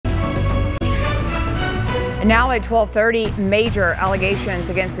And now at 12:30, major allegations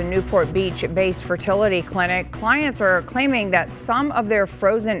against a Newport Beach-based fertility clinic. Clients are claiming that some of their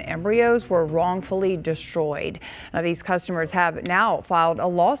frozen embryos were wrongfully destroyed. Now, these customers have now filed a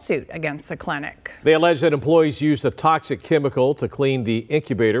lawsuit against the clinic. They allege that employees used a toxic chemical to clean the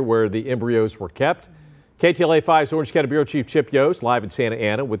incubator where the embryos were kept. KTLA 5's Orange County Bureau Chief Chip Yost live in Santa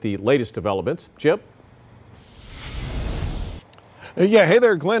Ana with the latest developments. Chip? Yeah, hey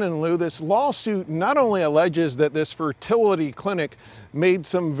there, Glenn and Lou. This lawsuit not only alleges that this fertility clinic made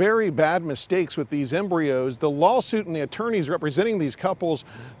some very bad mistakes with these embryos. The lawsuit and the attorneys representing these couples,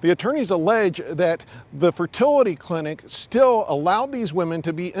 the attorneys allege that the fertility clinic still allowed these women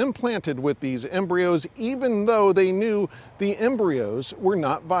to be implanted with these embryos, even though they knew the embryos were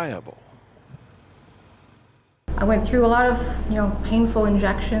not viable. I went through a lot of, painful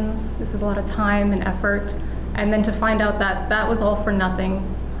injections. This is a lot of time and effort. And then to find out that that was all for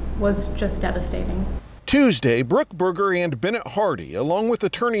nothing was just devastating. Tuesday, Brooke Berger and Bennett Hardy, along with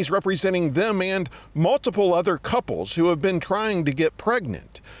attorneys representing them and multiple other couples who have been trying to get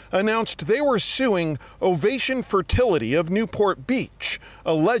pregnant, announced they were suing Ovation Fertility of Newport Beach,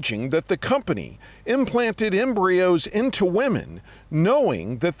 alleging that the company implanted embryos into women,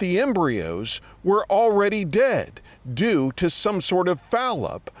 knowing that the embryos were already dead due to some sort of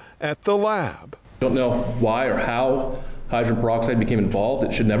foul-up at the lab. Don't know why or how hydrogen peroxide became involved.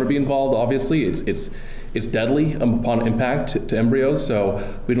 It should never be involved, obviously. It's deadly upon impact to embryos,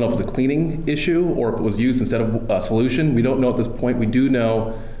 so we don't know if it's a cleaning issue or if it was used instead of a solution. We don't know at this point. We do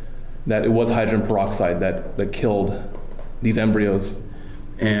know that it was hydrogen peroxide that killed these embryos.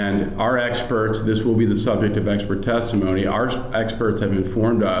 And our experts, this will be the subject of expert testimony, our experts have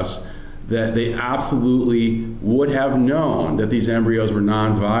informed us that they absolutely would have known that these embryos were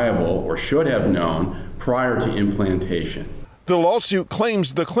non-viable, or should have known, prior to implantation. The lawsuit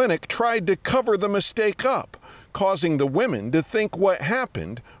claims the clinic tried to cover the mistake up, causing the women to think what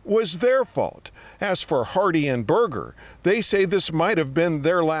happened was their fault. As for Hardy and Berger, they say this might have been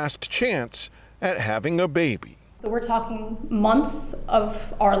their last chance at having a baby. So we're talking months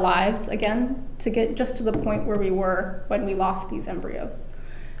of our lives again to get just to the point where we were when we lost these embryos.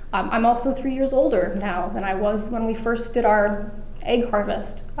 I'm also 3 years older now than I was when we first did our egg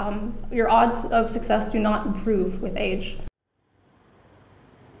harvest. Your odds of success do not improve with age.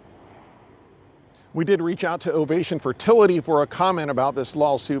 We did reach out to Ovation Fertility for a comment about this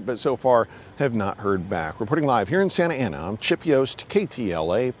lawsuit, but so far have not heard back. Reporting live here in Santa Ana, I'm Chip Yost,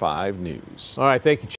 KTLA 5 News. All right, thank you, Chip.